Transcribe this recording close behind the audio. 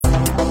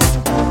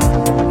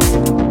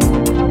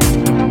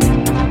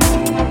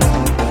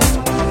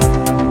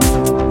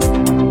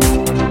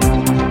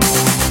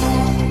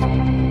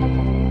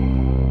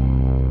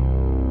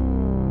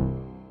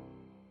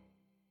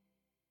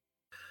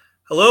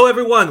Hello,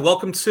 everyone.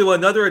 Welcome to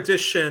another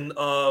edition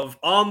of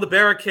On the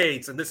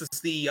Barricades, and this is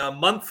the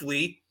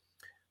monthly.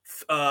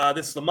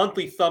 This is the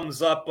monthly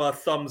thumbs up,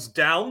 thumbs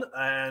down,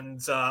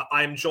 and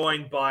I'm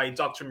joined by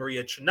Dr.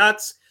 Maria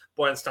Chinetz,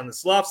 Boyan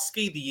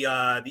Stanislavski, the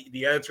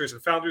editors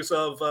and founders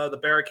of the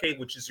Barricade,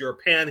 which is your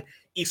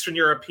Eastern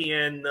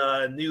European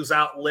news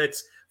outlet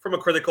from a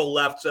critical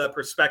left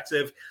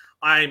perspective.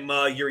 I'm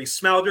Yuri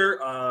Smauder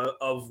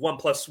of One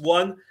Plus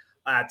One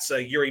at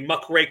Yuri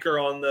Muckraker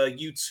on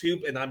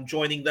YouTube, and I'm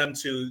joining them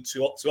to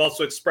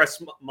also express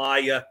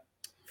my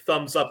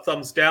thumbs up,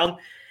 thumbs down.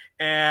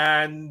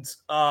 And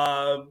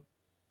wow,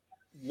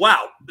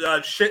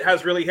 shit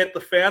has really hit the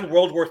fan.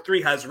 World War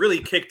III has really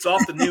kicked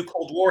off. The new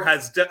Cold War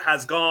has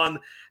gone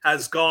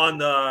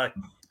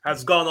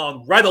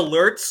on red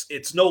alerts.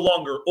 It's no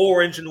longer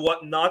orange and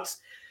whatnot.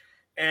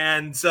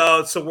 And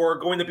so we're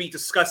going to be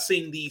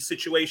discussing the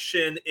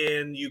situation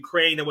in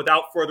Ukraine. And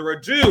without further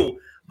ado,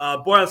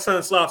 Boyan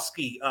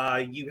Stanislavski,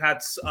 you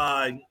had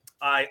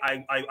I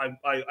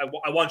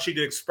want you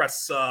to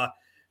express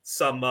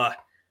some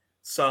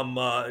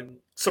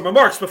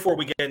remarks before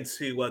we get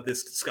into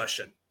this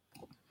discussion.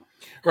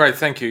 All right,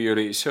 thank you,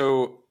 Yuri.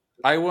 So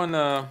I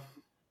wanna,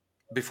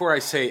 before I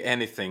say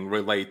anything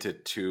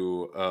related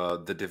to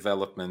the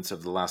developments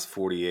of the last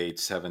 48,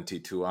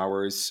 72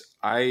 hours,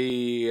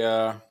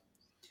 I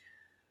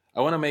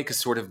want to make a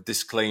sort of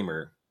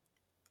disclaimer.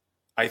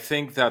 I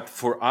think that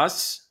for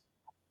us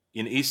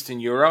in Eastern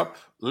Europe,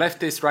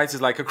 leftist, rights is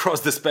like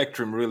across the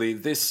spectrum, really.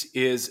 This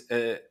is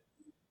a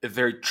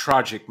very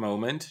tragic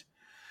moment.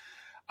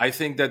 I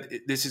think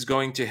that this is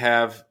going to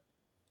have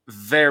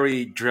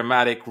very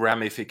dramatic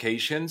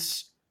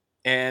ramifications,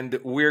 and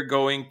we're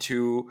going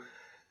to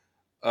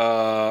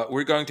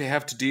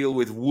have to deal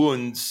with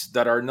wounds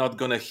that are not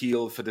going to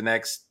heal for the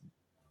next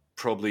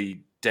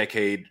probably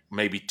decade,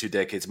 maybe 2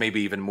 decades,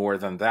 maybe even more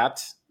than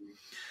that.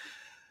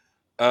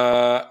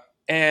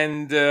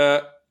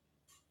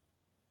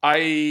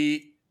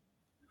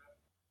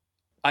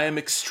 I am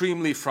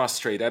extremely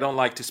frustrated. I don't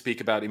like to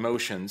speak about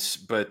emotions,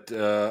 but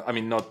I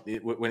mean, not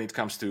when it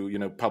comes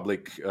to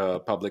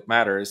public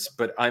matters.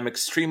 But I'm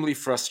extremely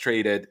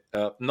frustrated,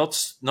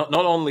 not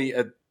only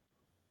at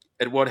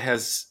what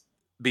has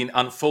been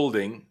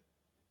unfolding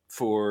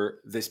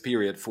for this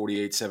period,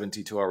 48,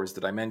 72 hours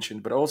that I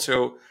mentioned, but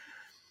also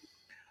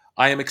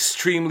I am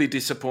extremely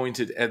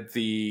disappointed at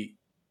the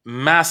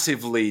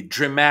massively,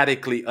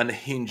 dramatically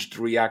unhinged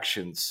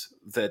reactions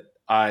that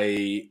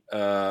I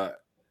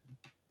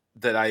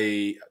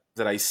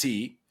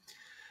see,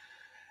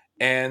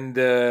 and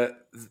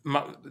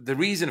the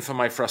reason for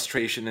my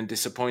frustration and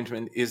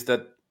disappointment is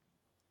that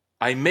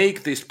I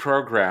make this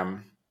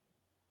program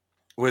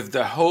with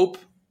the hope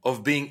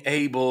of being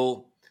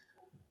able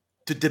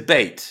to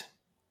debate,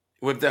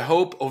 with the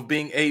hope of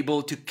being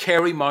able to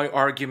carry my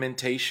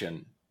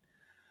argumentation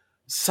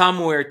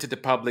somewhere to the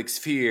public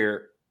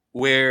sphere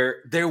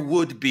where there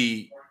would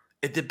be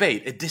a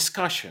debate, a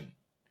discussion.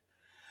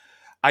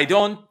 I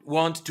don't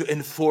want to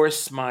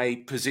enforce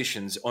my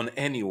positions on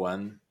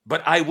anyone,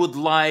 but I would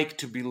like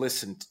to be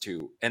listened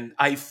to. And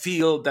I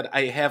feel that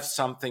I have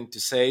something to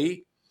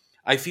say.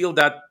 I feel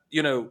that,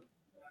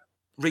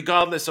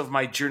 regardless of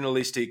my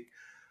journalistic,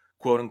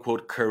 quote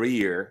unquote,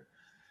 career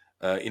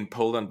in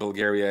Poland,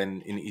 Bulgaria,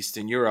 and in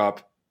Eastern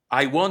Europe,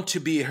 I want to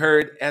be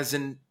heard as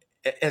a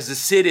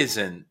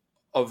citizen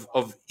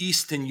of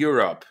Eastern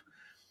Europe,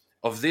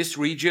 of this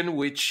region,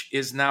 which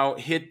is now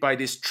hit by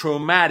this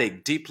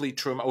traumatic, deeply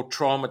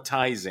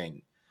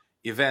traumatizing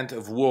event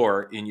of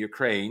war in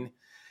Ukraine.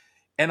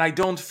 And I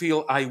don't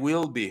feel I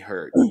will be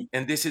heard.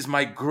 And this is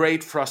my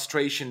great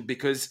frustration,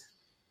 because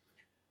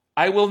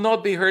I will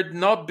not be heard,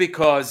 not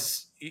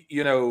because,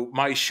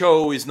 my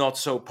show is not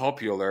so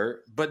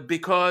popular, but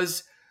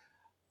because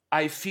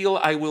I feel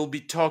I will be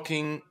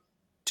talking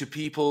to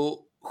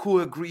people who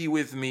agree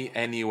with me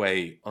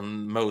anyway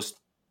on most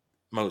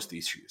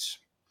issues.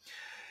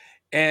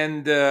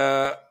 And,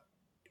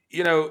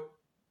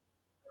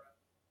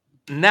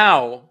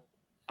 now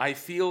I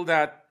feel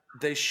that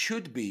there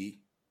should be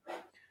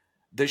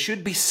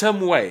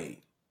some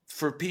way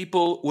for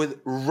people with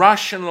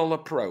rational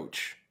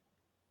approach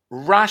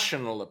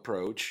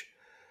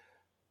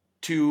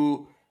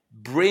to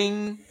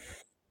bring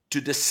to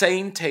the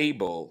same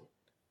table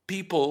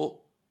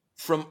people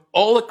from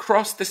all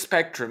across the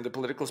spectrum, the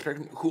political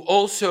spectrum, who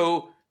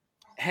also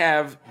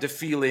have the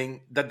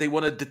feeling that they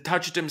want to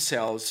detach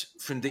themselves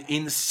from the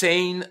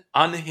insane,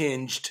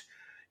 unhinged,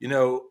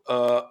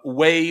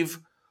 wave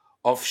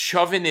of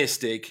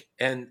chauvinistic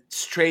and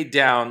straight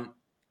down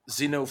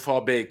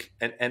xenophobic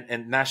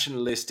and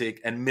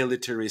nationalistic and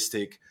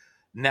militaristic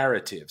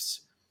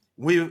narratives.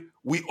 We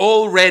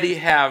already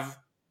have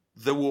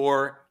the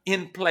war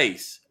in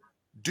place.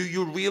 Do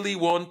you really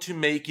want to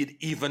make it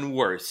even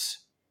worse?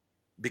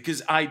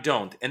 Because I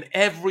don't. And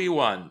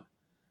everyone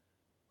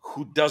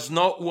who does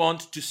not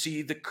want to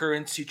see the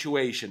current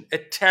situation, a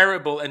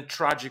terrible and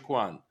tragic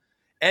one,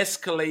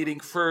 escalating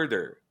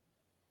further,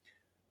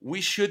 we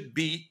should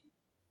be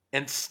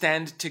and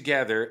stand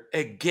together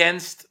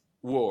against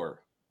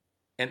war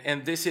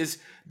And this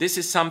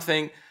is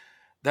something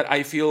that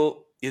I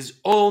feel is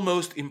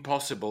almost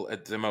impossible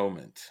at the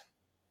moment.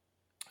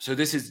 So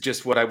this is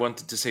just what I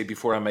wanted to say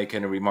before I make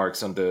any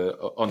remarks on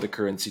the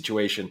current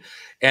situation.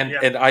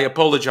 And I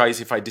apologize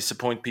if I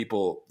disappoint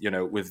people,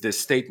 with this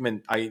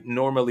statement. I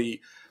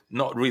normally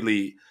not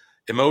really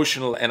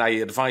emotional, and I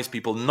advise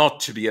people not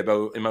to be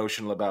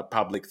emotional about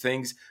public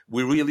things.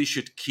 We really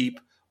should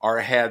keep our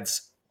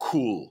heads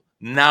cool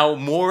now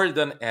more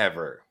than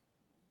ever.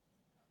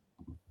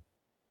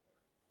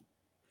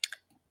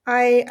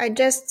 I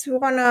just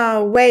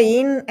wanna weigh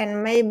in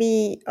and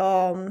maybe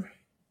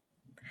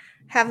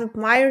have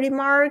my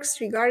remarks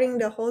regarding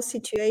the whole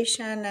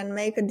situation and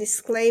make a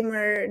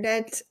disclaimer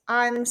that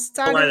I'm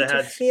starting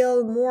to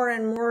feel more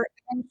and more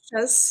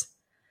anxious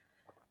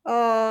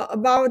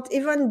about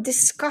even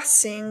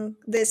discussing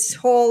this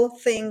whole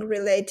thing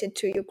related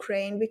to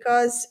Ukraine,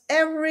 because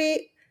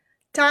every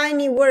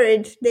tiny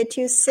word that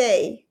you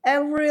say,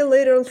 every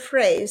little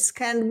phrase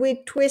can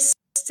be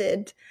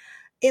twisted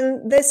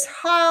in this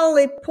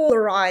highly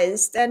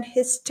polarized and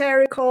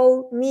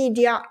hysterical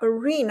media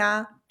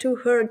arena to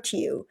hurt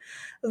you.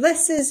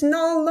 This is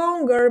no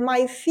longer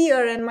my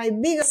fear, and my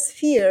biggest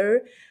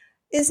fear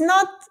is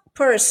not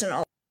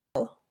personal,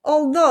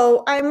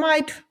 although I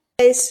might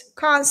face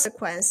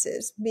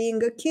consequences,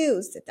 being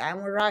accused that I'm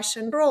a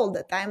Russian troll,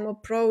 that I'm a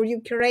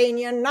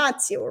pro-Ukrainian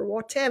Nazi or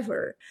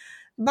whatever.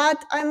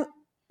 But I'm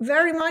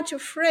very much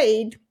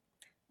afraid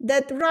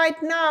that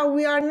right now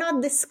we are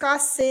not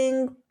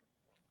discussing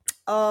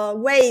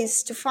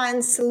ways to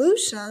find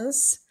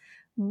solutions,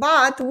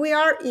 but we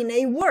are in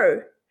a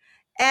war.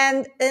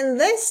 And in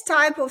this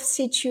type of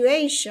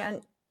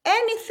situation,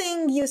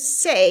 anything you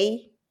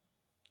say,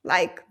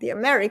 like the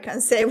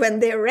Americans say when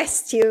they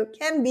arrest you,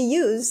 can be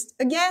used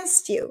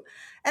against you.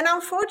 And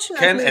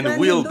unfortunately, can and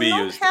will be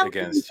used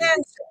against you.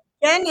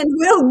 Can and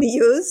will be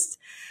used.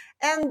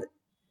 And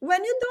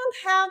when you don't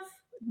have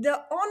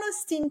the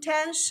honest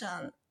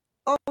intention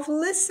of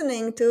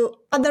listening to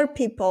other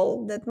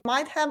people that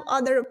might have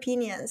other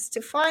opinions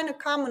to find a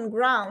common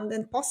ground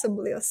and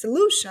possibly a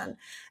solution,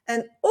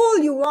 and all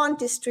you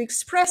want is to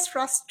express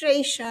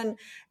frustration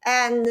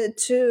and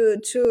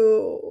to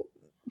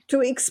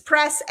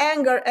express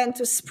anger and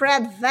to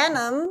spread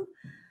venom,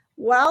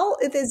 well,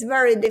 it is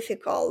very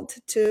difficult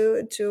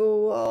to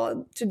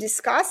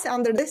discuss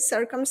under these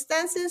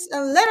circumstances.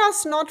 And let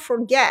us not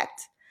forget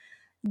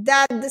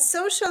that the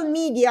social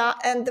media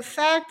and the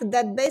fact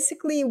that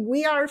basically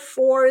we are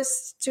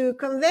forced to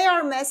convey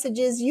our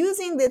messages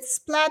using these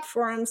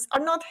platforms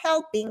are not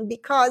helping,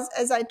 because,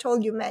 as I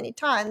told you many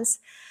times,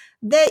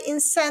 they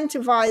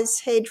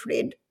incentivize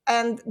hatred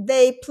and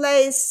they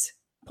place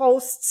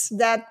posts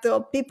that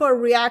people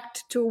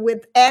react to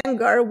with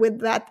anger,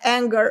 with that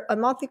anger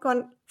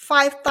emoticon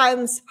 5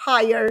 times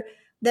higher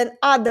than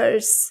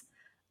others,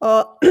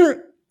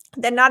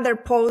 than other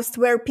posts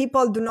where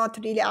people do not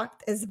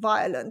react as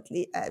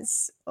violently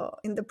as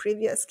in the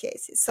previous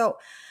cases. So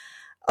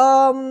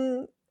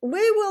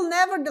we will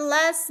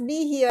nevertheless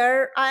be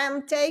here. I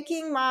am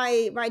taking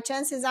my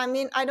chances. I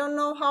mean, I don't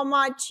know how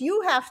much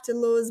you have to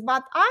lose,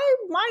 but I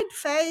might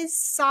face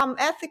some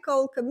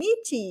ethical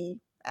committee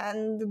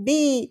and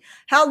be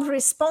held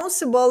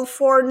responsible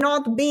for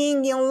not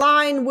being in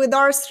line with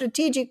our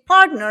strategic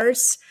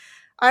partners.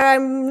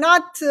 I'm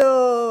not,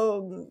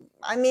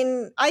 I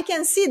mean, I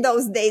can see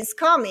those days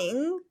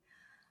coming.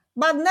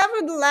 But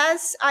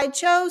nevertheless, I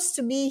chose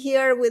to be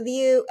here with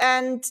you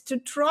and to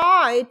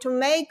try to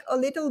make a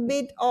little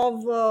bit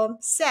of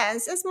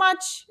sense, as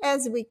much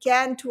as we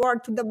can,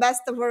 to the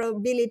best of our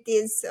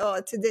abilities,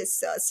 to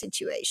this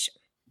situation.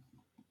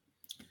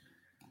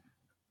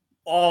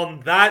 On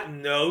that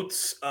note,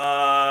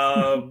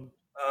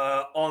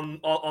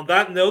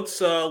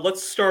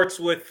 let's start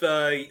with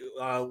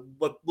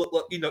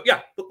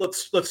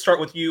let's start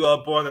with you,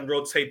 Born, and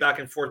rotate back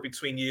and forth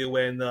between you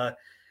and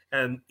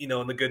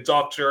the good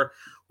doctor.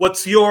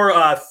 What's your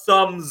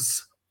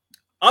thumbs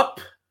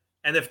up?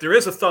 And if there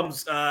is a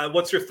thumbs,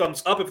 what's your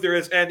thumbs up, if there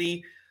is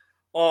any,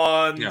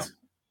 on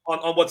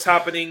what's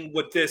happening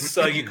with this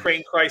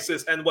Ukraine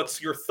crisis? And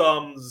what's your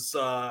thumbs?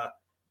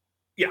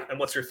 And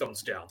what's your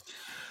thumbs down?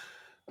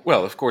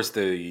 Well, of course,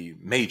 the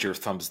major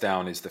thumbs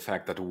down is the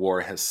fact that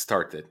war has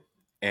started.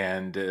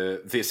 And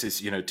this is,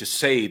 to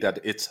say that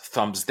it's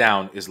thumbs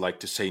down is like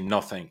to say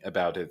nothing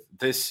about it.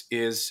 This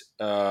is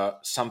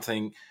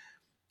something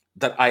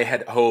that I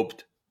had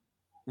hoped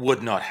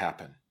would not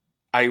happen.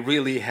 I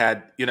really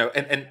had,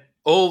 and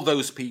all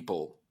those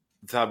people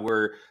that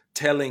were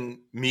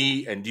telling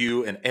me and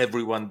you and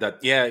everyone that,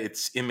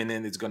 it's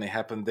imminent, it's going to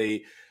happen,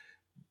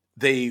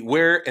 they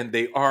were and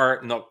they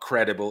are not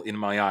credible in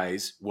my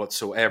eyes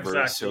whatsoever.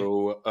 Exactly.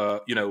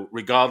 So,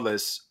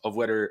 regardless of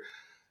whether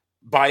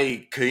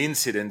by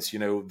coincidence,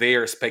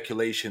 their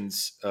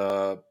speculations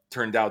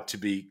turned out to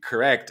be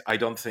correct, I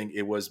don't think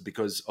it was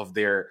because of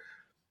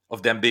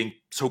them being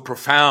so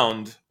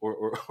profound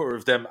or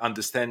of them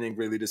understanding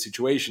really the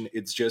situation.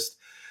 It's just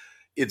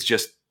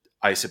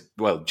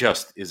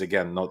just is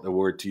again not a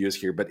word to use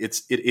here, but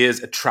it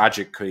is a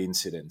tragic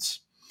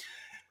coincidence.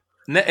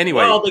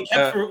 Anyway, Well,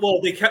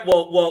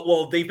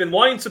 they've been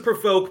wanting to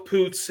provoke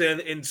Putin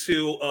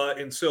into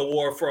a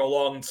war for a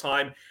long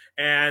time,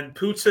 and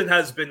Putin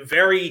has been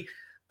very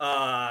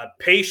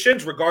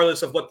patient,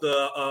 regardless of what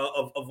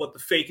the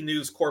fake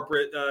news,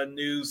 corporate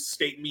news,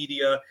 state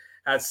media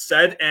has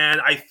said.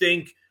 And I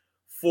think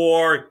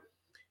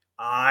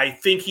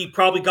he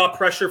probably got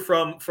pressure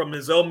from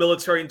his own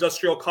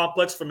military-industrial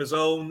complex, from his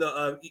own,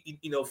 from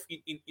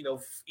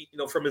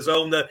his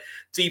own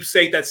deep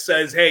state that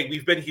says, "Hey,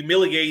 we've been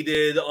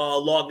humiliated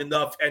long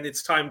enough, and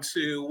it's time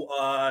to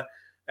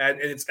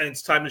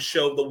it's time to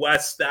show the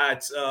West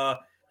that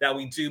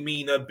we do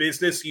mean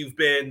business. You've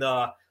been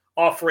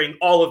offering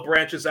olive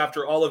branches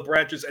after olive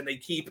branches, and they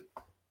keep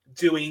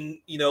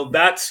doing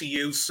that to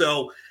you."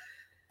 So.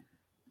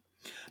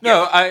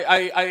 No,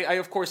 I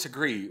of course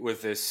agree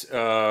with this.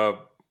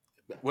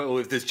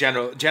 With this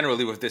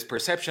generally with this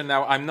perception.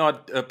 Now, I'm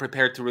not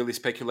prepared to really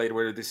speculate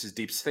whether this is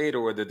deep state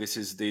or whether this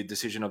is the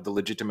decision of the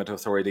legitimate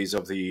authorities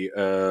of the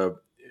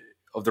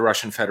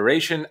Russian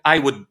Federation. I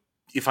would,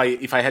 if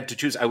I had to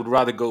choose, I would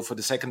rather go for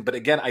the second. But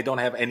again, I don't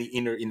have any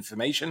inner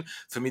information.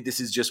 For me, this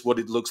is just what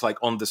it looks like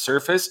on the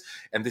surface,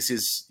 and this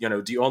is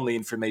the only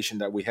information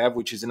that we have,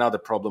 which is another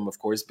problem, of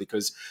course,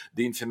 because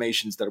the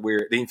information that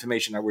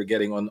we're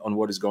getting on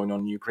what is going on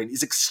in Ukraine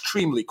is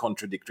extremely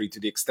contradictory, to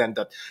the extent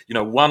that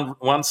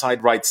one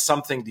side writes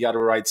something, the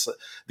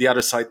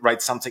other side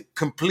writes something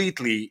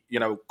completely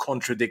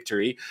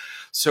contradictory.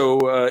 So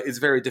it's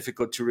very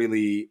difficult to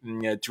really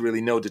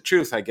know the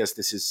truth. I guess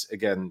this is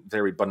again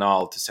very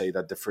banal to say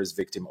that the first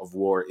victim of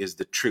war is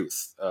the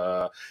truth,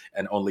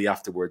 and only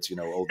afterwards,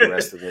 all the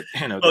rest of it.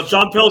 Well,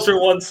 John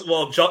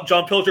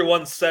Pilger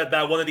once said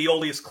that one of the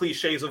oldest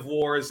cliches of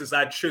wars is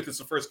that truth is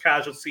the first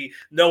casualty.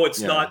 No,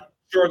 it's not.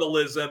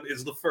 Journalism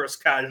is the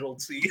first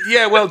casualty.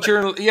 Yeah, well,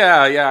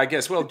 I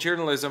guess. Well,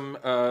 journalism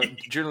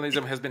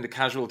has been the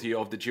casualty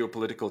of the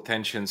geopolitical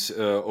tensions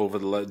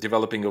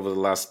developing over the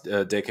last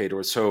decade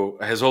or so.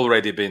 Has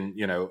already been,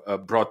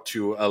 brought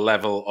to a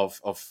level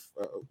of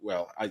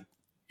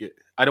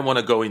I don't want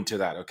to go into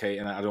that, okay,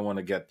 and I don't want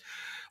to get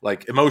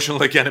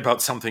emotional again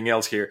about something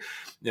else here,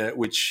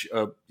 which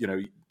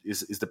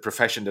is the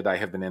profession that I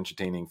have been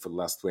entertaining for the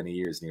last 20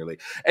 years nearly.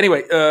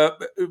 Anyway,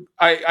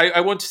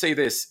 I want to say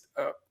this.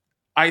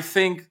 I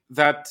think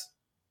that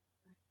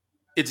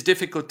it's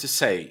difficult to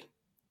say,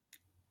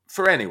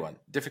 for anyone,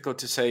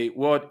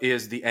 what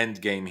is the end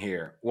game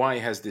here. Why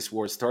has this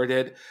war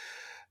started?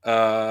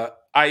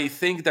 I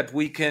think that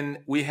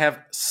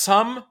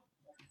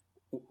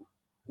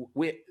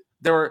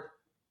there are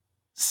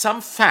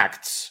some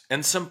facts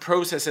and some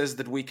processes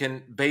that we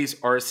can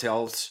base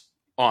ourselves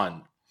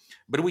on.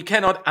 But we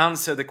cannot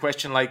answer the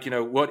question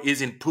what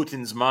is in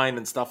Putin's mind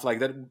and stuff like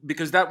that,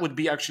 because that would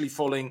be actually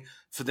falling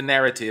for the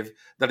narrative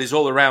that is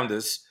all around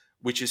us,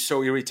 which is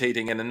so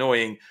irritating and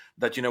annoying,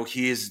 that,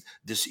 he is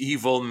this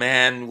evil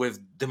man with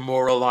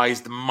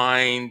demoralized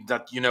mind,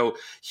 that,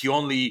 he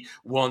only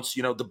wants,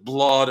 the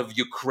blood of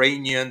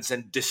Ukrainians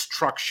and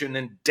destruction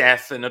and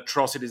death and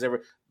atrocities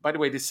ever. By the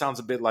way, this sounds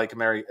a bit like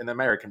an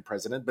American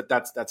president, but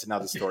that's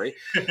another story.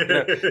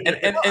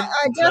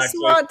 I just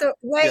want to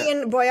weigh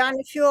in, Boyan,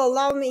 if you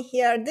allow me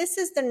here. This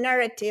is the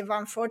narrative,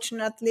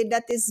 unfortunately,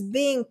 that is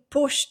being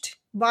pushed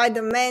by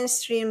the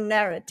mainstream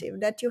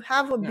narrative, that you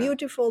have a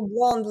beautiful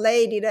blonde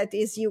lady that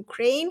is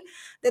Ukraine,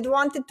 that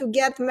wanted to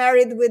get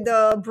married with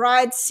a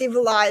bright,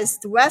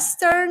 civilized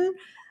Western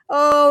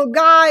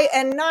guy,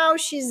 and now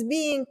she's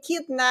being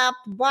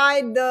kidnapped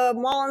by the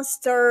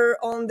monster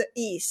on the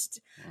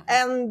east.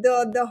 And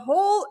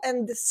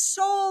the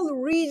sole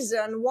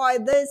reason why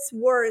this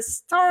war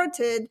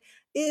started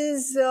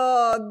is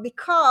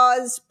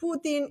because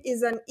Putin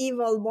is an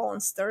evil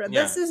monster.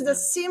 This is the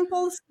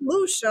simple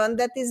solution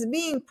that is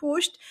being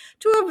pushed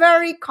to a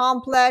very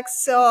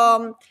complex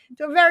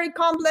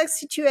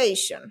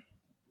situation.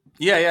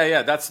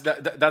 Yeah.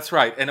 That's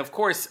right. And of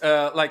course,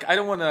 I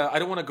don't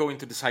want to go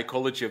into the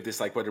psychology of this,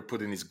 whether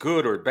Putin is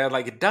good or bad.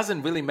 It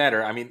doesn't really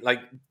matter. I mean,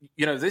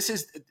 this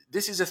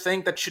is a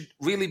thing that should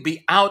really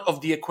be out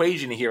of the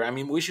equation here. I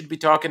mean, we should be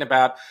talking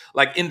about,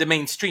 in the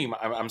mainstream,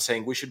 I'm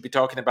saying we should be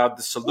talking about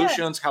the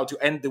solutions, how to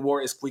end the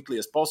war as quickly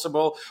as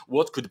possible,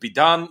 what could be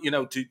done,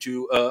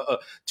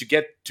 to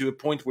get to a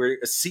point where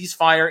a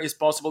ceasefire is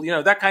possible,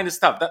 that kind of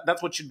stuff.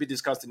 That's what should be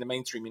discussed in the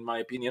mainstream, in my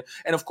opinion.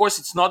 And of course,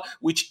 it's not,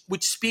 which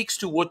speaks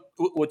to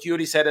what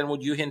Yuri said and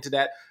what you hinted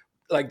at,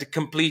 the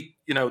complete,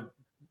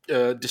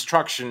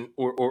 destruction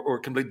or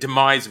complete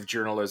demise of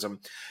journalism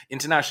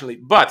internationally.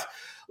 But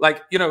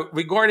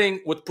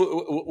regarding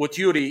what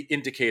Yuri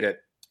indicated,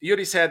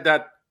 Yuri said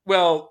that,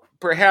 well,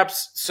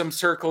 perhaps some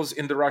circles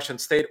in the Russian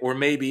state, or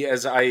maybe,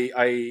 as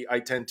I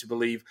tend to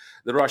believe,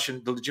 the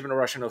legitimate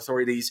Russian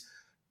authorities'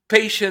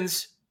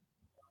 patience,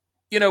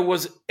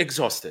 was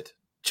exhausted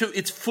to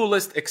its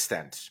fullest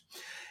extent.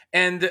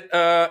 And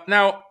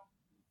now,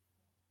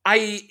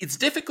 it's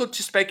difficult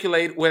to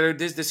speculate whether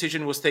this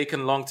decision was taken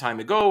a long time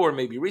ago or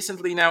maybe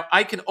recently. Now,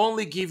 I can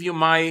only give you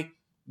my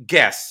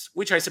guess,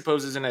 which I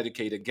suppose is an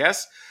educated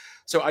guess.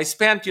 So I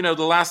spent, the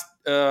last,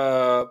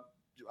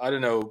 I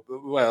don't know,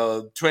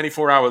 well,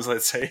 24 hours,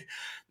 let's say,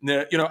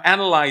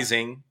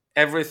 analyzing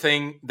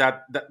everything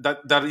that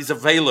is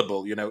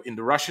available, in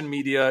the Russian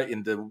media,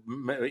 in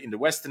the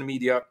Western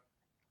media.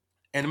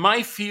 And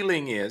my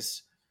feeling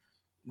is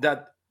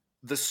that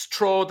the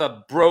straw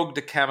that broke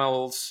the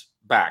camel's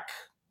back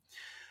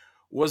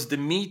was the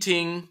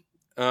meeting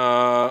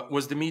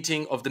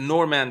of the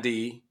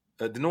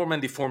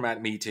Normandy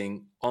format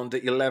meeting on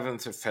the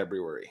 11th of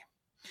February.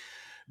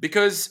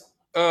 Because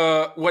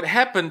what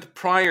happened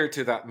prior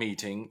to that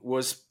meeting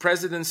was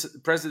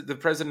the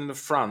president of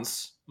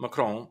France,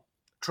 Macron,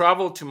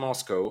 traveled to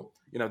Moscow.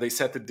 They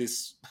sat at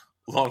this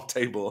long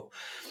table,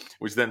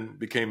 which then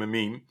became a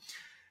meme.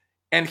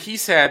 And he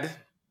said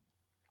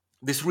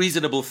this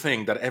reasonable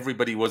thing that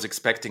everybody was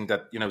expecting,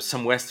 that,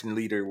 some Western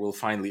leader will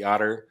finally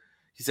utter.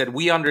 He said,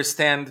 we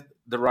understand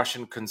the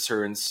Russian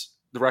concerns,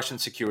 the Russian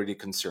security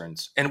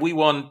concerns, and we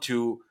want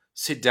to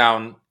sit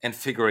down and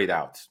figure it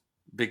out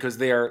because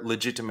they are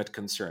legitimate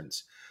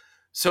concerns.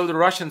 So the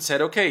Russians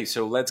said, okay,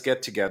 so let's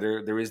get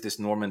together. There is this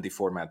Normandy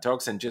format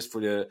talks. And just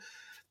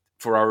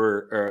for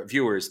our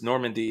viewers,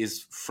 Normandy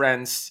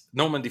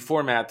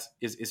format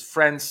is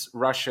France,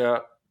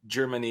 Russia,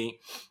 Germany,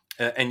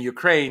 and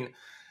Ukraine,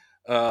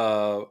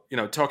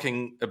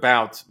 talking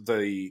about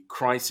the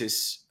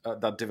crisis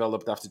that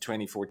developed after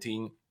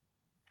 2014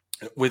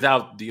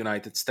 without the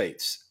United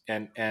States.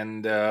 And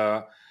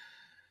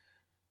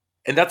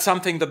that's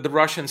something that the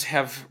Russians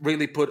have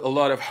really put a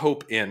lot of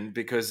hope in,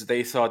 because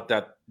they thought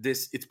that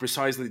it's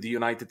precisely the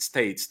United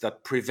States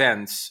that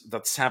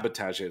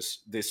sabotages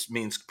this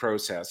Minsk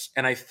process.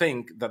 And I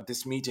think that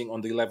this meeting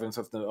on the 11th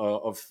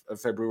of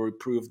February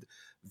proved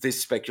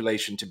this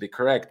speculation to be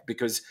correct,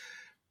 because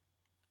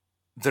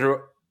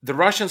the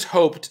Russians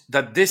hoped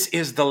that this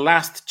is the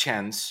last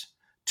chance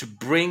to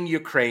bring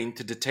Ukraine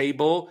to the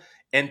table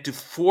and to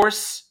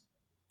force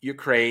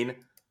Ukraine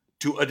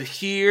to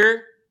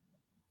adhere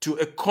to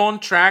a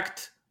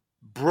contract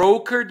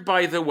brokered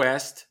by the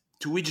West,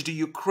 to which the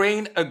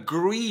Ukraine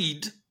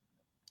agreed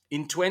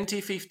in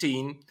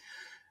 2015,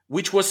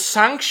 which was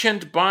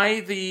sanctioned by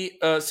the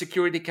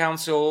Security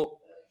Council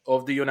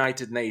of the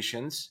United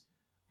Nations,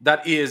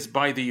 that is,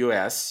 by the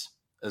US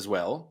as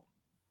well.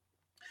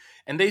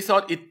 And they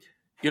thought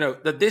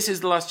that this is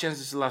the last chance,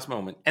 this is the last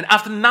moment. And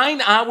after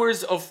 9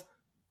 hours of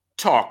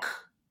talk,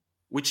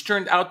 which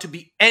turned out to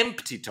be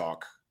empty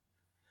talk,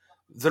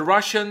 the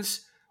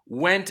Russians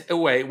went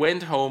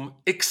home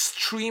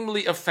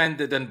extremely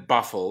offended and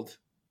baffled.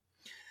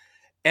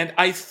 And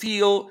I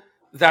feel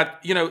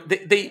that,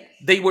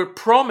 they were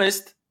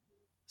promised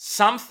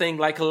something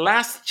like a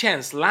last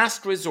chance,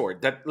 last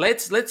resort, that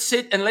let's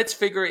sit and let's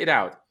figure it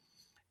out.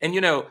 And,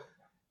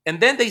 and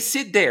then they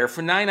sit there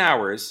for 9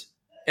 hours,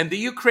 and the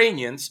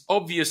Ukrainians,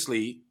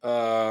 obviously,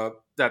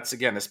 that's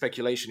again a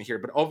speculation here,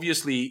 but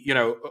obviously,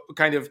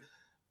 kind of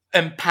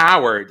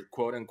empowered,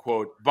 quote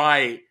unquote,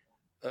 by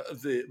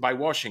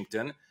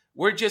Washington,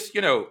 were just,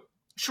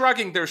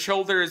 shrugging their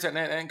shoulders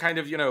and kind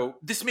of,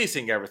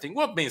 dismissing everything.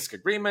 What Minsk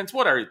agreements?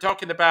 What are you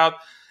talking about?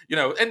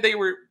 And they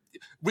were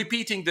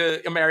repeating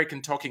the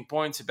American talking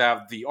points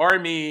about the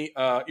army,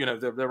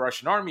 the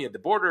Russian army at the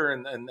border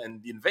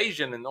and the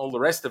invasion and all the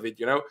rest of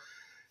it,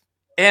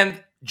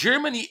 And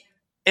Germany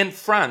and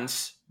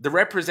France, the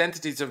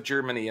representatives of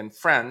Germany and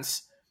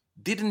France,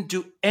 didn't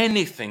do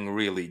anything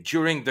really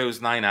during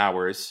those 9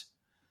 hours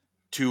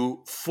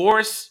to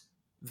force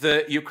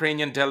the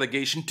Ukrainian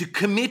delegation to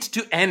commit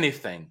to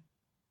anything.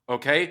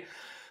 Okay?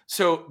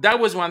 So that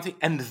was one thing.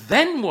 And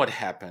then what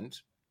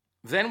happened?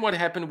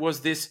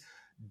 Was this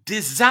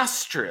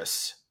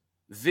disastrous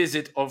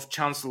visit of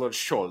Chancellor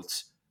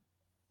Scholz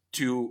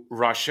to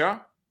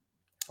Russia,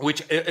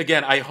 which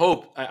again,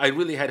 I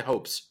really had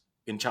hopes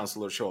in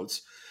Chancellor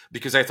Scholz,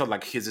 because I thought,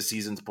 like, he's a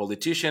seasoned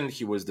politician.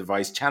 He was the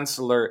vice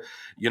chancellor,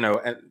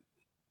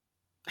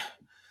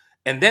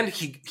 and then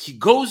he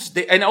goes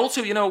there. And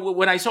also,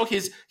 when I saw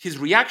his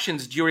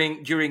reactions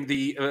during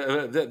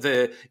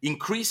the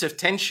increase of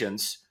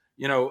tensions,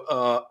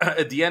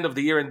 at the end of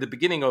the year and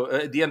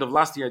at the end of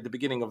last year, at the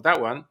beginning of that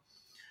one,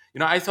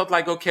 I thought,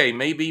 like, okay,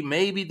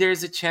 maybe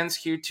there's a chance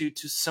here to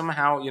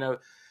somehow,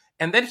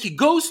 and then he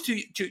goes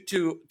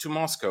to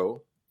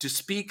Moscow to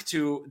speak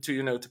to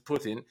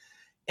Putin,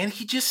 and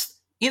he just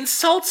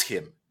insults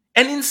him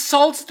and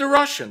insults the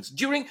Russians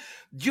during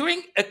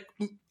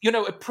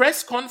a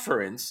press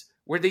conference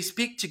where they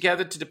speak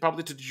together to the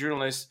public, to the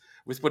journalists,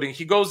 with Putin.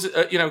 He goes,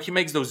 he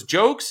makes those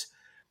jokes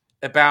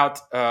about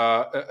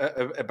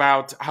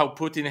how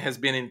Putin has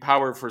been in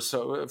power for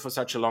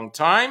such a long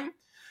time.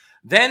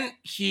 Then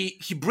he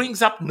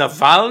brings up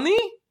Navalny,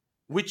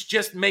 which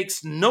just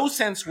makes no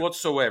sense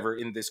whatsoever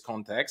in this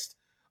context.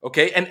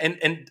 Okay,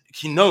 and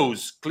he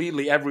knows,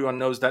 clearly everyone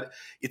knows, that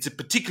it's a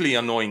particularly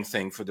annoying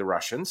thing for the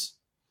Russians.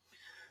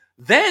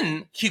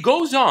 Then he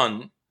goes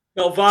on.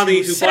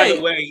 Navalny,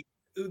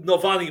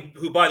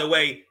 who, by the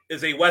way,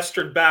 is a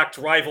Western-backed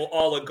rival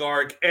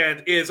oligarch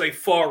and is a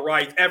far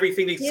right.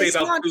 Everything they say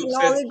about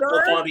Putin,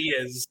 Navalny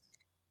is.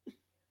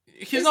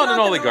 He's not an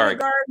oligarch.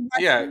 but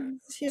Yeah,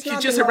 he's he's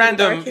not just an a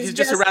random. oligarch. He's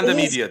just a random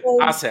he's idiot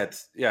called-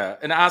 asset. Yeah,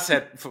 an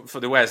asset for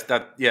the West.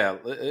 That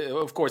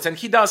of course, and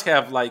he does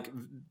have like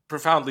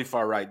profoundly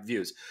far right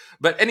views.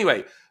 But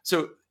anyway,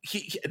 so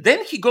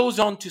then he goes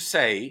on to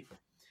say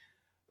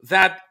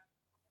that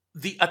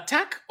the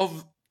attack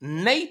of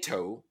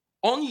NATO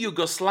on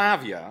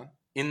Yugoslavia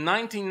in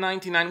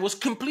 1999 was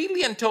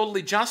completely and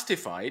totally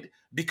justified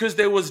because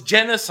there was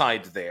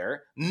genocide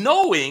there,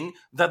 knowing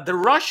that the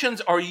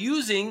Russians are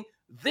using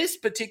this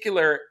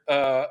particular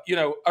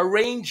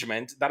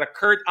arrangement that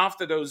occurred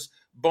after those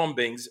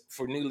bombings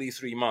for nearly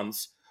 3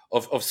 months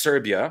of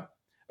Serbia,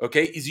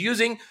 okay, is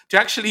using to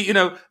actually,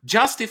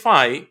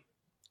 justify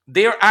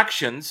their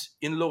actions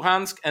in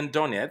Luhansk and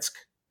Donetsk,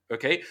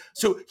 okay?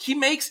 So he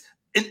makes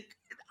an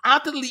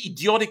utterly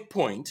idiotic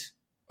point,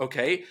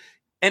 okay,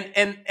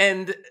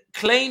 and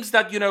claims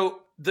that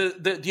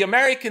the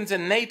Americans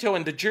and NATO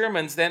and the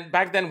Germans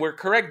back then were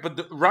correct, but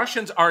the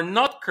Russians are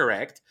not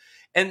correct,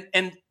 and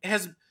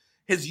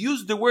has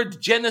used the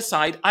word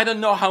genocide I don't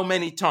know how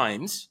many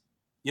times,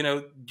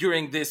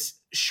 during this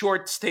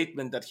short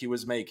statement that he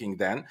was making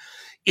then.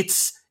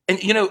 And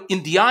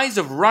in the eyes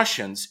of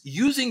Russians,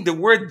 using the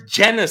word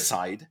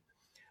genocide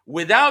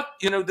without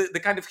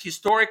the kind of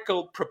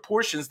historical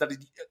proportions that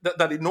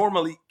it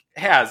normally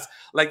has,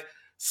 like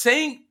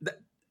saying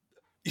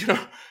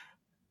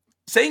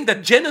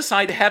that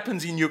genocide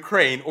happens in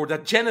Ukraine or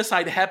that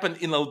genocide happened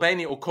in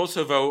Albania or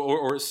Kosovo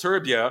or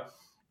Serbia,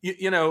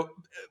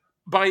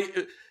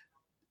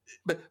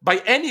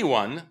 by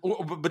anyone,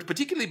 but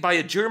particularly by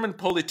a German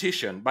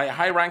politician, by a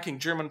high-ranking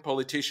German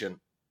politician,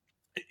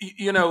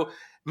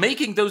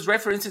 making those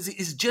references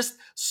is just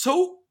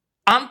so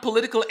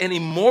unpolitical and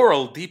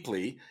immoral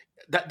deeply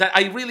that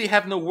I really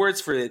have no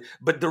words for it.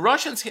 But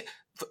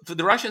for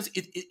the Russians,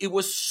 it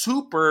was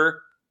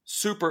super,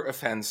 super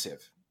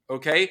offensive.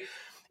 Okay.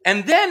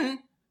 And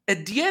then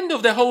at the end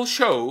of the whole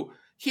show,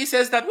 he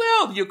says that,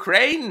 well,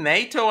 Ukraine,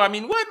 NATO, I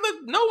mean, what?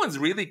 No one's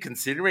really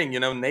considering,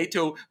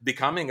 NATO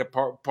becoming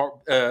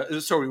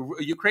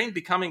Ukraine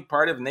becoming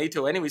part of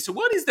NATO anyway. So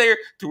what is there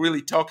to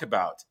really talk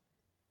about?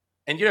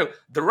 And,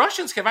 the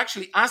Russians have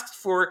actually asked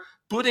for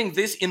putting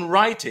this in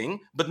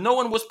writing, but no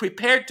one was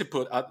prepared to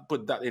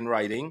put that in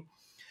writing.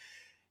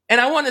 And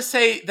I want to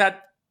say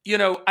that,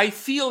 I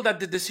feel that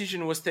the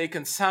decision was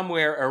taken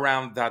somewhere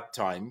around that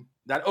time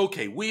that,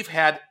 okay, we've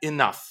had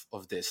enough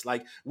of this.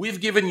 Like, we've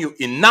given you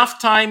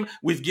enough time.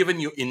 We've given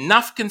you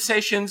enough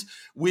concessions.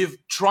 We've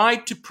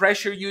tried to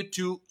pressure you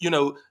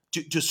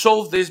to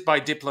solve this by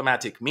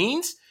diplomatic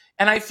means.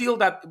 And I feel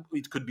that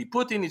it could be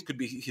Putin, it could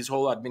be his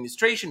whole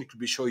administration, it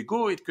could be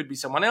Shoigu, it could be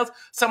someone else.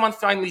 Someone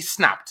finally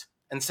snapped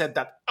and said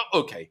that,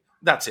 oh, okay,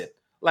 that's it.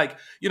 Like,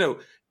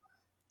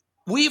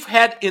 we've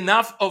had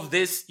enough of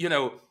this,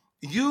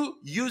 you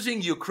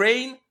using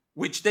Ukraine,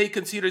 which they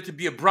consider to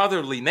be a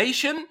brotherly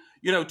nation,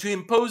 to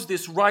impose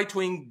this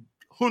right-wing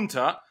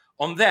junta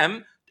on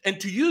them and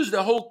to use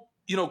the whole,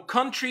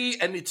 country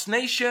and its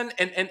nation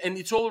and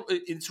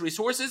its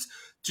resources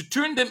to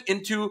turn them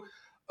into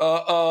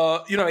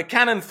a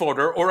cannon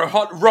fodder or a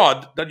hot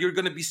rod that you're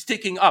going to be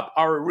sticking up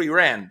our rear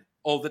end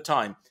all the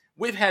time.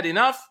 We've had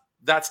enough.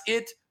 That's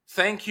it.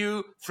 Thank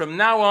you. From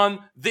now on,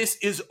 this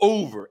is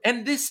over.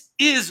 And this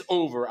is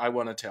over, I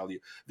want to tell you.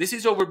 This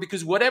is over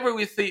because whatever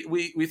we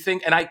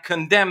think, and I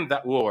condemn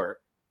that war,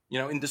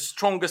 in the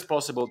strongest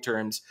possible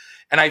terms.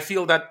 And I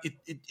feel that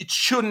it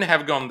shouldn't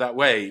have gone that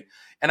way.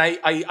 And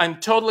I'm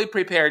totally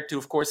prepared to,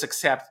 of course,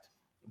 accept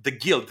the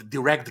guilt, the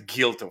direct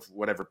guilt of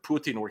whatever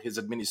Putin or his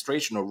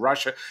administration or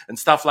Russia and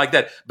stuff like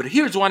that. But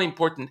here's one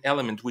important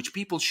element which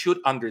people should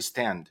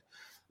understand.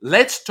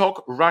 Let's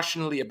talk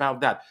rationally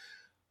about that.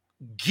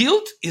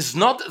 Guilt is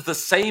not the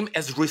same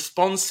as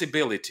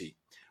responsibility.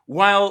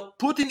 While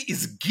Putin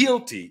is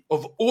guilty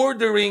of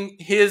ordering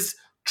his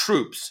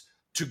troops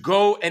to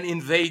go and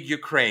invade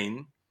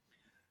Ukraine,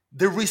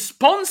 the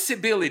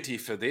responsibility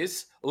for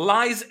this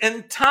lies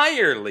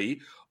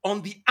entirely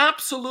on the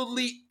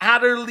absolutely,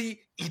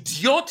 utterly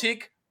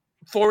idiotic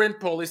foreign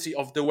policy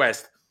of the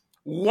West.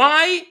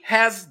 Why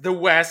has the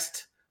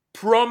West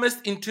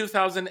promised in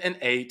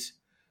 2008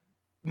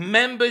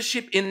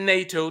 membership in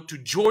NATO to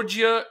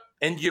Georgia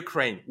and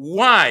Ukraine?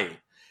 Why?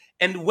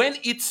 And when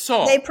it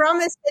saw... They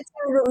promised it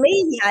in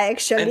Romania,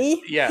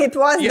 actually. It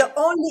was the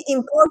only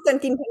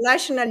important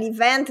international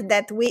event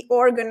that we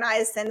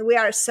organized, and we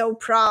are so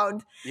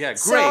proud. Yeah, great.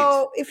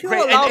 So, if you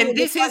allow me,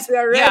 this is...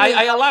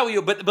 I allow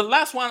you, but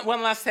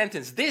one last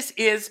sentence. This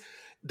is...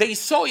 They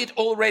saw it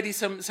already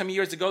some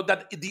years ago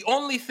that the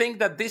only thing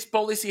that this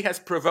policy has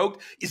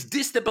provoked is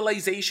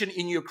destabilization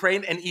in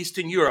Ukraine and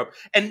Eastern Europe.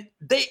 And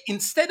they,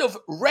 instead of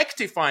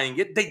rectifying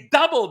it, they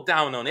doubled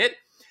down on it.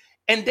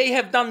 And they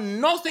have done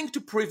nothing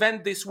to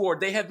prevent this war.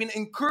 They have been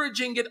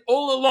encouraging it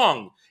all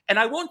along. And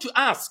I want to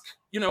ask,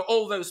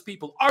 all those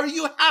people, are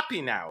you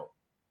happy now?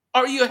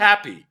 Are you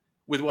happy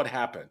with what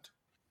happened?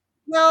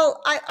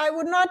 Well, I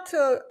would not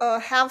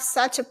have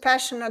such a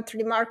passionate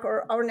remark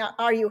or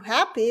are you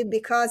happy?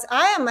 Because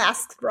I am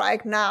asked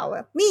right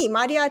now, me,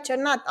 Maria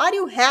Cernat, are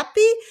you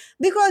happy?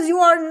 Because you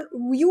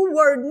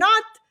were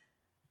not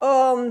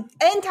Taking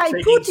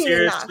anti-Putin enough?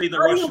 seriously the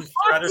Are you Russian threat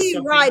or happy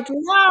something? right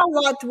now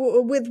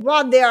with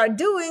what they are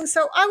doing?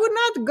 So I would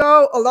not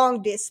go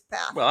along this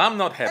path. Well, I'm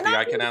not And happy.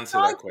 I I can would answer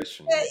try that to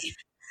question. say,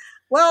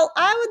 well,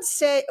 I would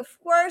say, of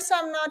course,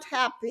 I'm not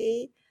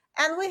happy.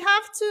 And we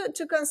have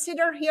to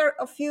consider here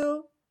a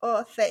few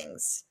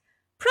things.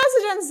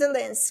 President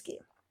Zelensky,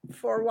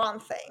 for one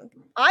thing,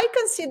 I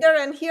consider,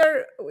 and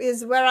here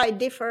is where I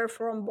differ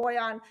from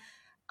Boyan,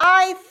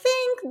 I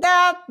think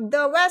that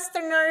the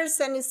Westerners,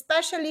 and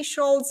especially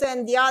Scholz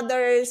and the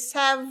others,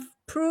 have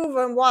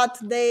proven what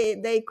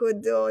they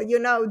could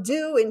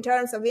do in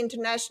terms of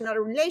international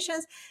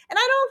relations, and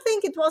I don't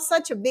think it was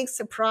such a big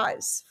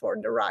surprise for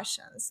the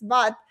Russians.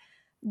 But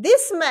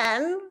this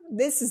man,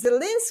 this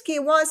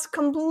Zelensky, was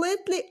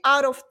completely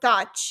out of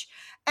touch.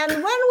 And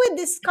when we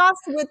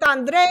discussed with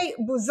Andrei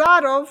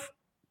Buzarov,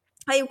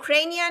 a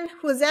Ukrainian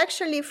who's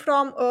actually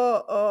from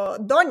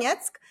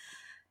Donetsk,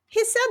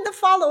 he said the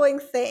following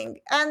thing,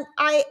 and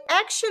I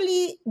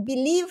actually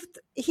believed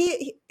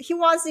he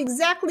was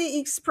exactly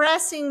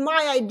expressing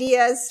my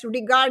ideas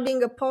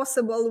regarding a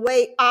possible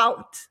way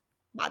out.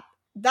 But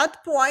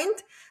that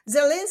point,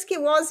 Zelensky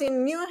was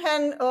in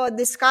Munich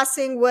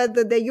discussing with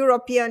the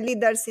European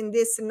leaders in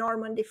this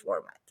Normandy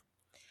format.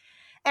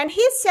 And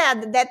he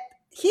said that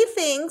he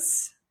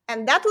thinks,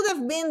 and that would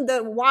have been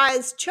the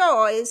wise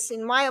choice,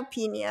 in my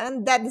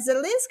opinion, that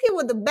Zelensky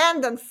would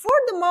abandon for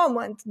the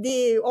moment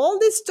all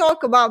this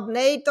talk about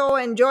NATO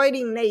and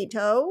joining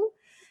NATO,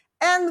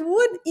 and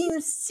would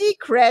in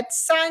secret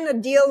sign a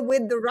deal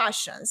with the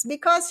Russians,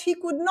 because he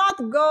could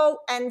not go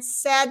and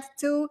said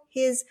to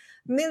his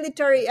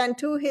military and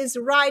to his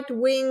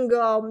right-wing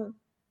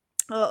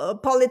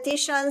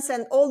politicians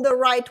and all the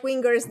right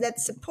wingers that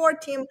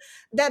support him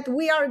that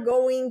we are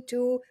going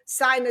to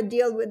sign a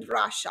deal with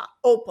Russia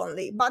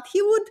openly. But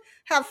he would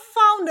have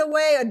found a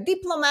way, a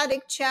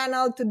diplomatic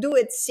channel to do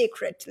it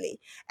secretly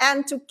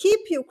and to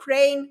keep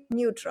Ukraine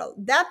neutral.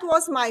 That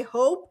was my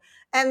hope.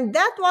 And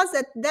that was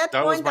at that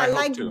point, I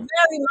liked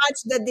very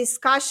much the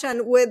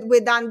discussion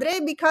with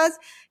Andrei, because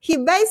he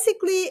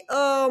basically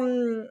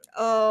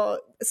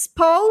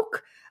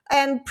spoke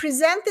and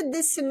presented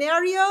these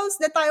scenarios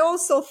that I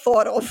also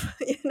thought of,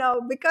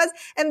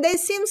 and they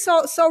seem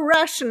so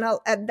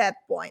rational at that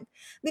point.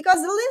 Because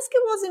Zelensky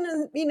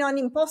was in an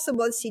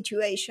impossible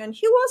situation.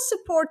 He was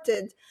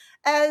supported,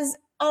 as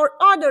our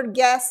other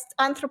guest,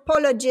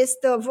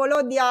 anthropologist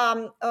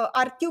Volodya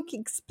Artyuk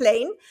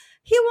explained.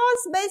 He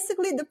was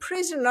basically the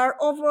prisoner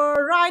of a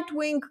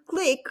right-wing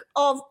clique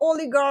of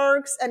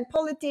oligarchs and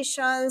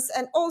politicians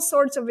and all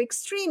sorts of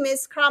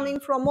extremists coming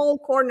from all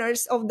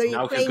corners of the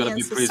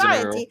Ukrainian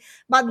society,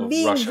 but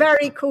being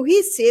very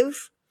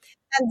cohesive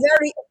and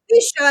very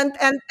efficient.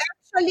 And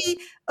actually,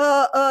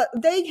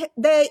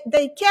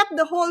 they kept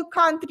the whole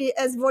country,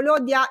 as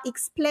Volodya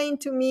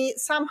explained to me,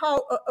 somehow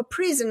a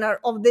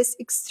prisoner of this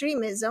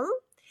extremism.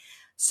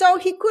 So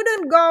he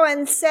couldn't go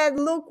and said,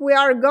 look, we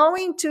are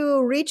going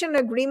to reach an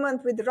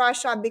agreement with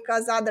Russia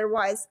because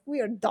otherwise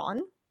we are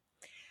done.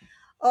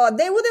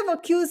 They would have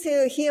accused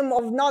him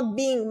of not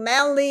being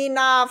manly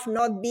enough,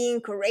 not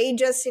being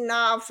courageous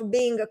enough,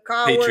 being a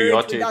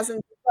coward, who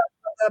doesn't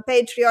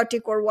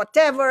patriotic or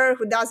whatever,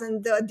 who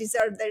doesn't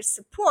deserve their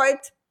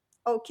support.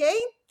 Okay.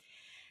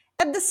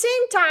 At the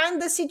same time,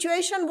 the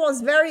situation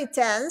was very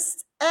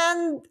tense,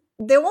 and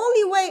the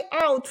only way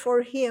out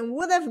for him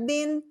would have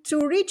been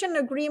to reach an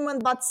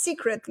agreement, but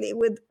secretly,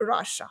 with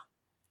Russia.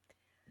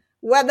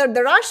 Whether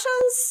the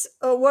Russians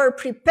were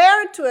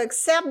prepared to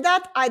accept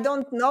that, I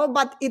don't know,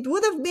 but it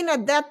would have been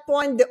at that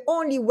point the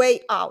only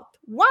way out.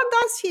 What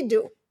does he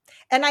do?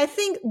 And I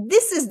think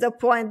this is the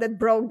point that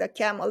broke the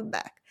camel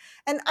back.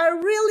 And I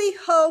really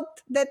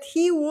hoped that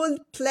he would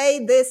play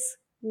this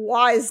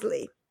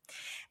wisely.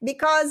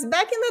 Because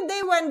back in the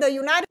day when the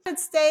United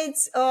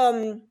States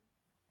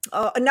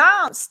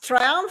announced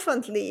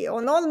triumphantly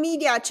on all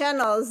media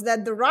channels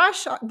that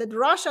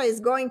Russia is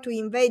going to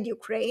invade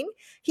Ukraine,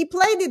 he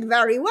played it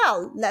very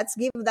well. Let's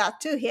give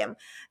that to him.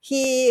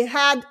 He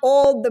had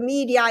all the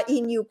media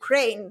in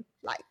Ukraine,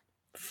 like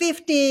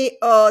 50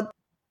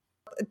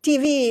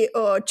 TV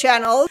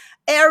channels,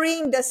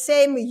 airing the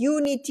same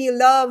unity,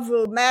 love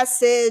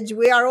message.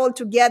 We are all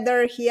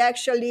together. He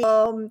actually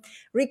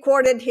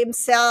recorded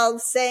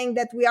himself saying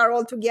that we are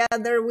all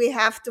together. We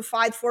have to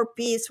fight for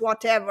peace,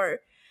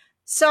 whatever.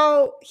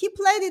 So he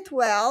played it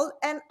well.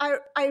 And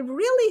I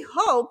really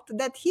hoped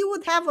that he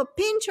would have a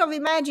pinch of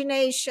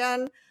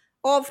imagination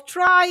of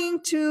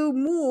trying to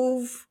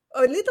move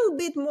a little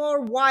bit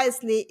more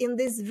wisely in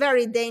these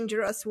very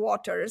dangerous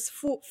waters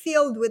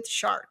filled with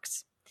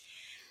sharks.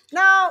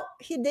 Now,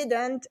 he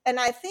didn't. And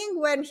I think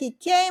when he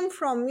came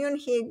from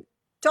Munich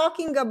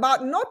talking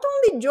about not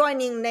only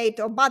joining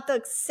NATO, but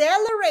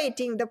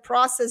accelerating the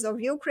process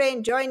of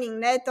Ukraine joining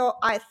NATO,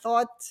 I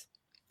thought...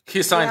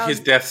 He signed his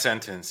death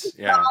sentence.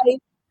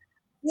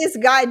 This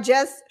guy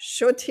just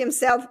shot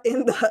himself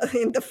in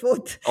the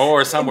foot.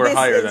 Or somewhere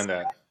higher than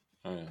that.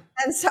 Oh, yeah.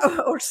 And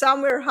so, or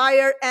somewhere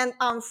higher. And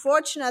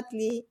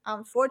unfortunately,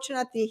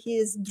 he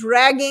is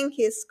dragging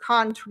his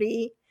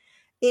country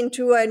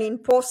into an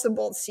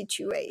impossible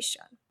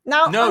situation.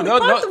 Now, No, on the no,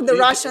 part no. of the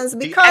Russians, The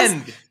because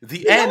end. The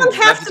we don't end.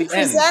 have That's to the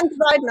end. present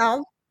right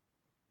now.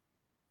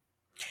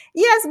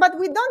 Yes, but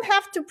we don't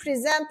have to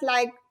present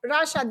like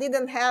Russia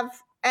didn't have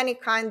any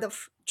kind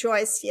of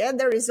choice here.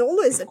 There is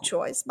always a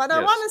choice. But I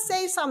want Yes. to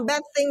say some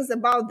bad things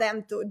about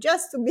them too,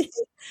 just to be,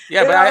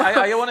 Yeah, you but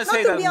know, I want to not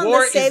say to that be on the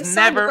war is safe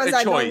side never because a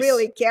I don't choice.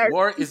 really care.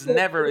 War is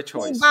never a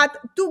choice. But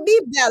to be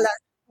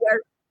balanced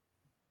here,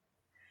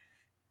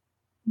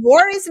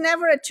 war is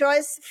never a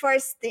choice,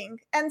 first thing.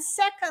 And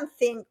second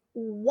thing,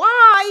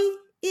 why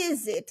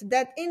is it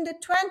that in the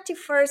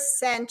 21st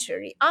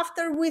century,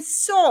 after we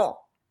saw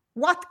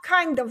what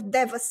kind of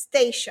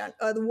devastation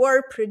a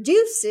war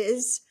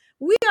produces,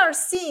 we are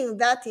seeing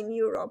that in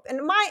Europe?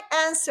 And my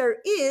answer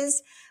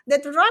is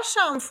that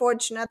Russia,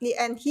 unfortunately,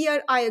 and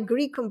here I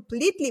agree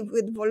completely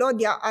with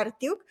Volodya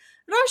Artyuk,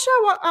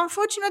 Russia,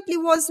 unfortunately,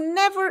 was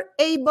never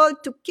able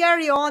to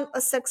carry on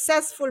a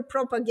successful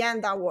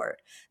propaganda war.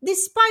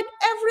 Despite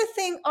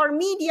everything our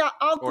media Or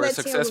a outlets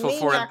in successful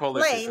foreign Romania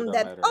policy, for claim that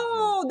that, matter. Yeah.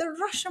 oh, the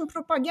Russian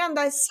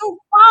propaganda is so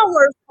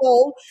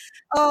powerful.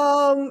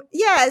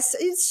 Yes,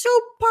 it's so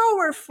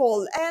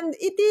powerful and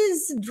it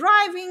is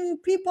driving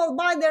people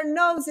by their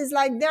noses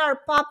like they are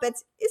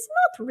puppets. It's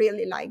not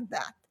really like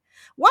that.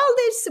 While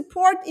they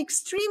support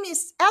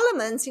extremist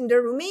elements in the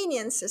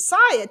Romanian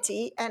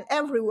society and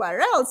everywhere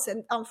else,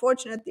 and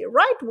unfortunately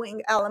right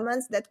wing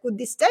elements that could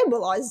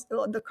destabilize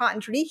the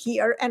country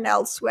here and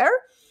elsewhere,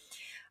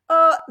 they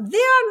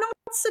are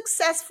not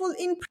successful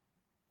in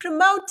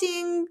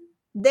promoting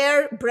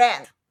their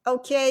brand.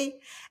 Okay.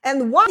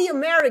 And while the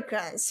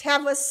Americans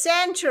have a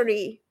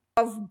century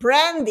of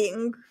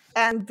branding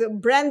and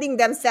branding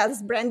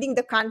themselves, branding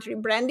the country,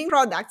 branding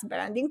products,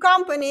 branding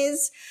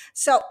companies.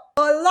 So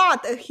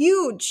a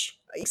huge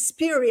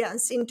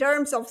experience in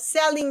terms of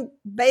selling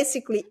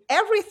basically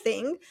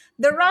everything.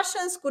 The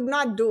Russians could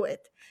not do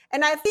it.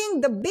 And I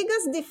think the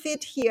biggest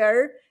defeat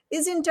here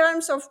is in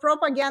terms of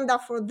propaganda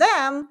for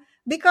them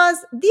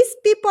because these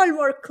people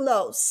were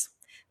close.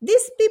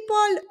 These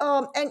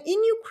people, and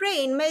in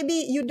Ukraine, maybe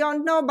you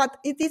don't know, but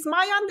it is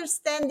my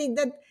understanding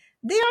that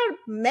they are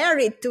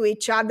married to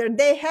each other.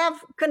 They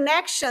have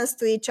connections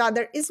to each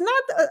other. It's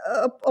not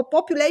a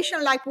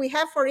population like we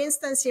have, for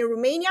instance, in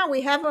Romania.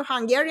 We have a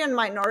Hungarian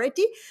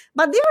minority,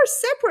 but they are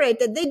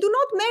separated. They do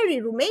not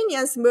marry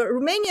Romanians.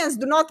 Romanians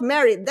do not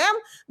marry them.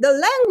 The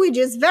language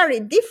is very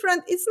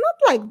different. It's not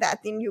like that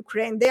in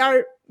Ukraine. They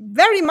are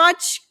very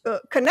much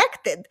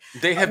connected.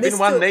 They have been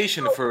one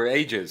nation for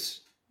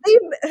ages.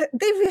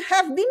 They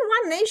have been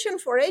one nation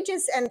for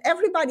ages, and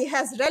everybody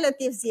has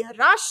relatives in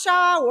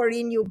Russia or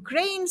in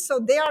Ukraine, so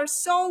they are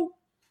so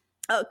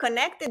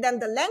connected,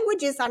 and the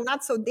languages are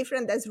not so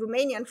different as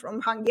Romanian from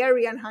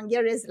Hungarian.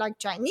 Hungarian is like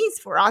Chinese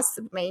for us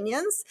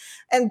Romanians,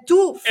 and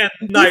two different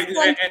and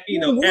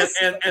the Kurds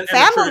as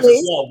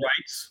families. well,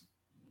 right?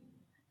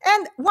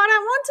 And what I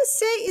want to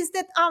say is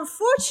that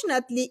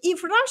unfortunately,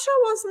 if Russia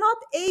was not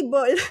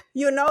able,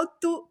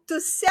 to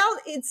sell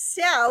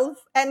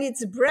itself and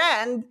its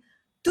brand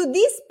to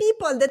these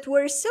people that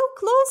were so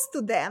close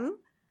to them,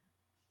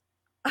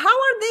 how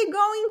are they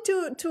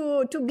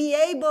going to be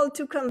able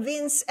to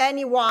convince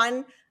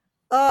anyone?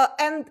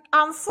 And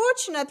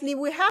unfortunately,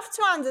 we have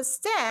to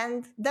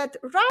understand that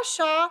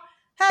Russia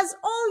has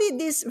only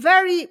this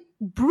very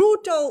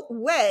brutal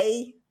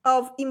way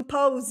of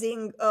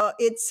imposing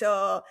its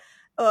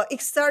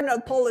external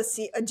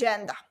policy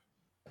agenda.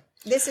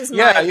 This is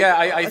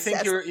I think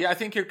assessment. I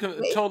think you're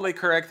totally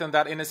correct on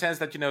that, in a sense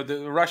that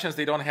the Russians,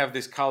 they don't have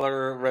this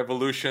color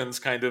revolutions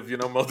kind of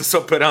modus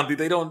operandi.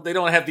 They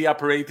don't have the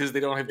apparatus. They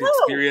don't have the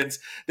experience.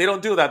 They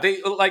don't do that.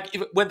 They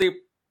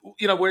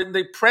when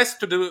they press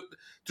to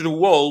the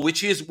wall,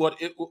 which is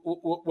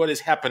what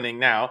is happening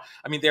now.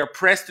 I mean, they are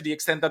pressed to the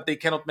extent that they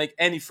cannot make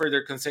any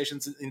further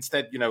concessions.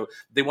 Instead,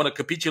 they want to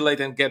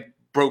capitulate and get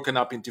broken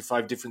up into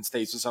 5 different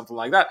states or something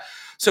like that.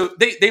 So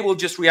they will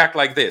just react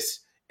like this.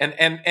 And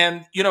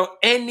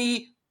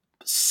any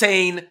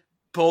sane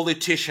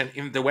politician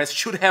in the West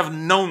should have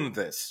known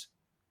this.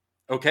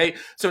 Okay,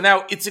 so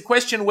now it's a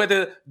question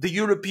whether the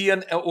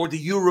European or the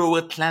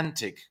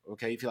Euro-Atlantic,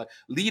 okay, if you like,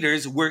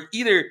 leaders were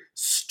either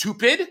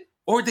stupid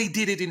or they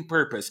did it in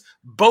purpose.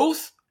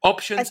 Both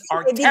options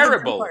are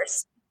terrible.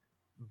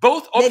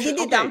 Both options. They did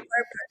it on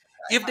purpose.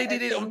 If they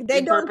did it on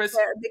purpose,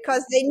 care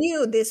because they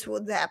knew this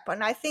would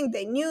happen. I think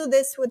they knew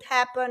this would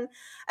happen,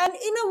 and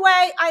in a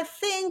way, I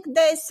think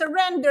they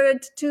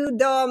surrendered to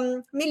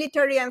the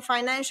military and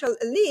financial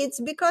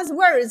elites because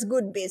where is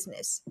good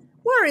business?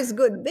 Where is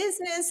good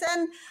business?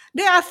 And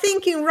they are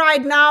thinking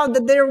right now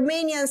that the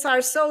Romanians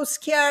are so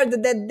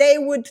scared that they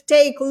would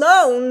take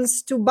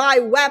loans to buy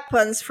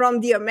weapons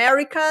from the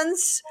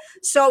Americans.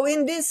 So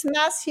in this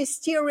mass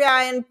hysteria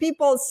and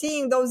people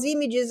seeing those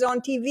images on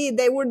TV,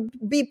 they would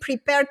be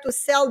prepared to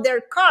sell their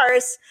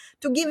cars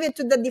to give it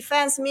to the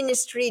defense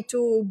ministry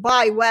to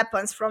buy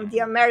weapons from the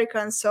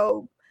Americans.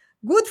 So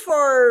good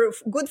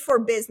for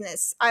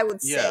business, I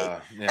would say.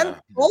 Yeah. And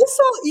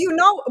also,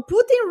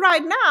 Putin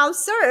right now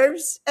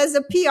serves as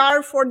a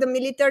PR for the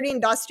military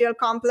industrial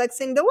complex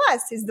in the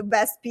West. He's the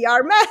best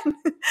PR man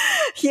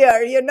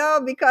here,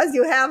 because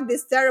you have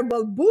this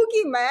terrible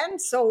boogeyman.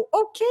 So,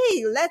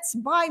 okay, let's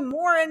buy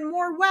more and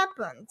more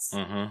weapons.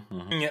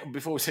 Yeah,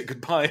 before we say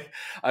goodbye,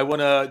 I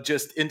want to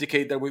just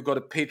indicate that we've got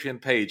a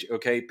Patreon page,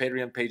 okay?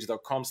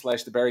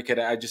 Patreonpage.com/thebarricade.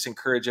 I just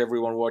encourage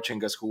everyone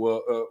watching us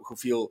who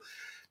feel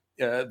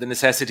the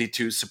necessity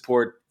to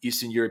support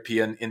Eastern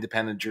European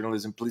independent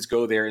journalism. Please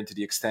go there, and to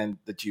the extent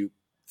that you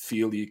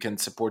feel you can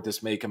support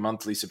this, make a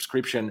monthly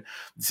subscription.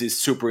 This is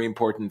super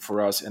important for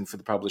us and for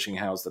the publishing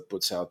house that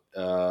puts out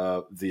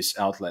this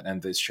outlet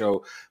and this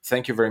show.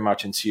 Thank you very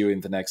much, and see you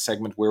in the next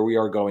segment, where we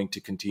are going to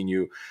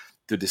continue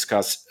to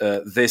discuss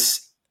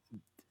this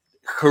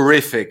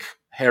horrific,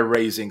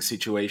 hair-raising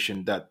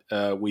situation that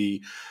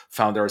we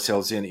found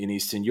ourselves in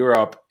Eastern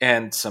Europe,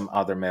 and some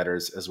other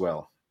matters as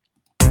well.